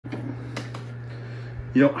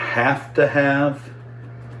You don't have to have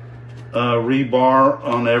rebar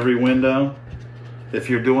on every window. If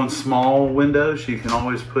you're doing small windows, you can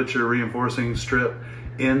always put your reinforcing strip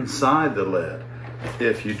inside the lid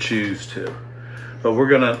if you choose to. But we're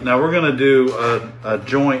gonna do a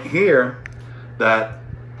joint here that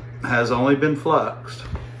has only been fluxed.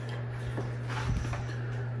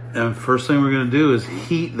 And first thing we're gonna do is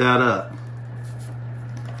heat that up.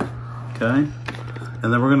 Okay?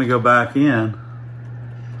 And then we're gonna go back in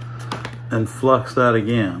and flux that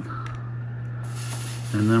again.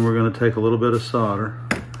 And then we're gonna take a little bit of solder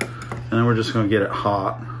and then we're just gonna get it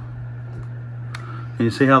hot. And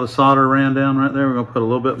you see how the solder ran down right there? We're gonna put a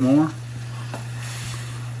little bit more.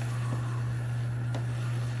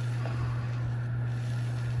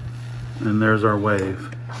 And there's our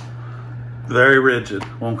wave. Very rigid,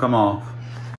 won't come off.